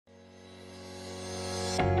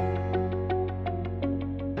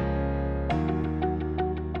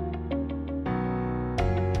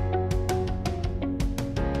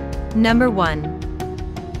Number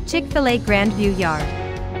 1. Chick-fil-A Grandview Yard.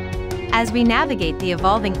 As we navigate the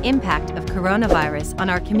evolving impact of coronavirus on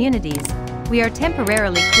our communities, we are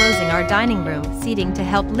temporarily closing our dining room seating to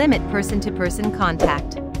help limit person-to-person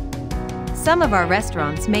contact. Some of our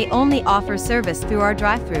restaurants may only offer service through our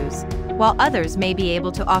drive-thrus, while others may be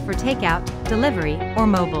able to offer takeout, delivery, or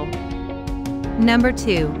mobile. Number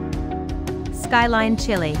 2. Skyline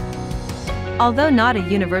Chili. Although not a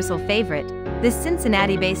universal favorite, this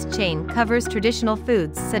Cincinnati-based chain covers traditional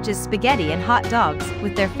foods such as spaghetti and hot dogs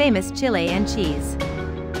with their famous chili and cheese.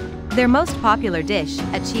 Their most popular dish,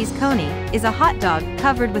 a cheese coney, is a hot dog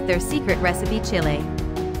covered with their secret recipe chili.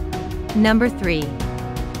 Number 3.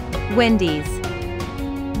 Wendy's.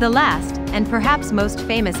 The last, and perhaps most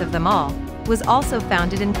famous of them all, was also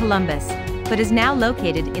founded in Columbus, but is now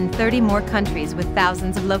located in 30 more countries with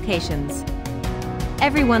thousands of locations.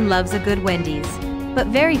 Everyone loves a good Wendy's, but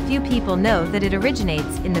very few people know that it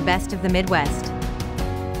originates in the best of the Midwest,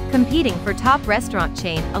 competing for top restaurant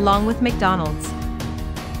chain along with McDonald's.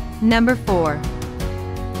 Number 4.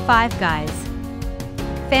 Five Guys.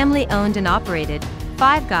 Family-owned and operated,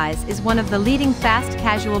 Five Guys is one of the leading fast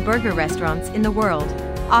casual burger restaurants in the world,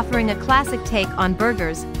 offering a classic take on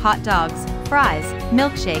burgers, hot dogs, fries,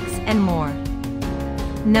 milkshakes, and more.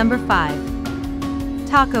 Number 5.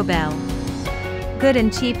 Taco Bell. Good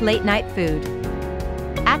and cheap late-night food.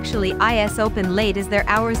 Actually, IS Open Late is their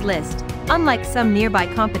hours list, unlike some nearby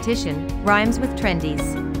competition, rhymes with trendies.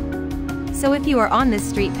 So if you are on this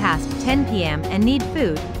street past 10 p.m. and need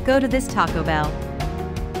food, go to this Taco Bell.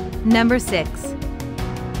 Number 6.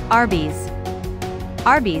 Arby's.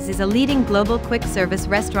 Arby's is a leading global quick-service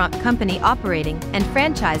restaurant company operating and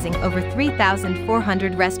franchising over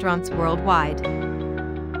 3,400 restaurants worldwide.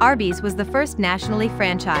 Arby's was the first nationally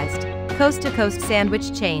franchised, coast-to-coast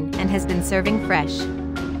sandwich chain and has been serving fresh.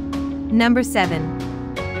 Number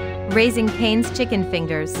 7. Raising Cane's Chicken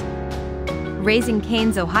Fingers. Raising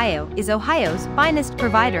Cane's Ohio is Ohio's finest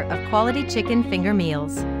provider of quality chicken finger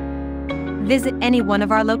meals. Visit any one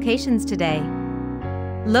of our locations today.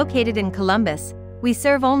 Located in Columbus, we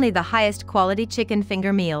serve only the highest quality chicken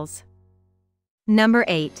finger meals. Number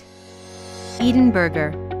 8. Eden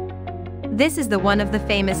Burger. This is the one of the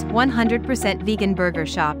famous 100% vegan burger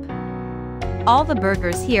shop. All the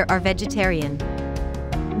burgers here are vegetarian.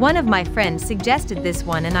 One of my friends suggested this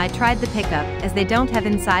one and I tried the pickup as they don't have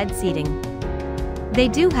inside seating. They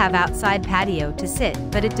do have outside patio to sit,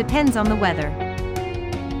 but it depends on the weather.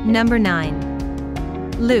 Number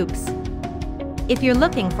 9. Luke's. If you're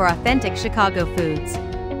looking for authentic Chicago foods,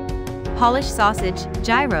 polished sausage,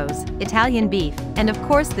 gyros, Italian beef, and of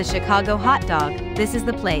course the Chicago hot dog, this is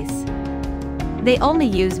the place. They only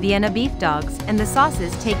use Vienna beef dogs and the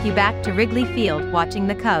sauces take you back to Wrigley Field watching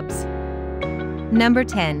the Cubs. Number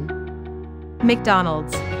 10.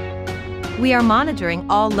 McDonald's. We are monitoring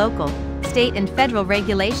all local, state and federal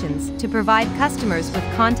regulations to provide customers with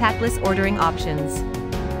contactless ordering options.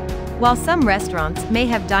 While some restaurants may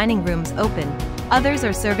have dining rooms open, others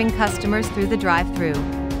are serving customers through the drive-thru.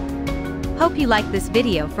 Hope you like this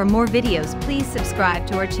video. For more videos, please subscribe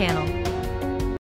to our channel.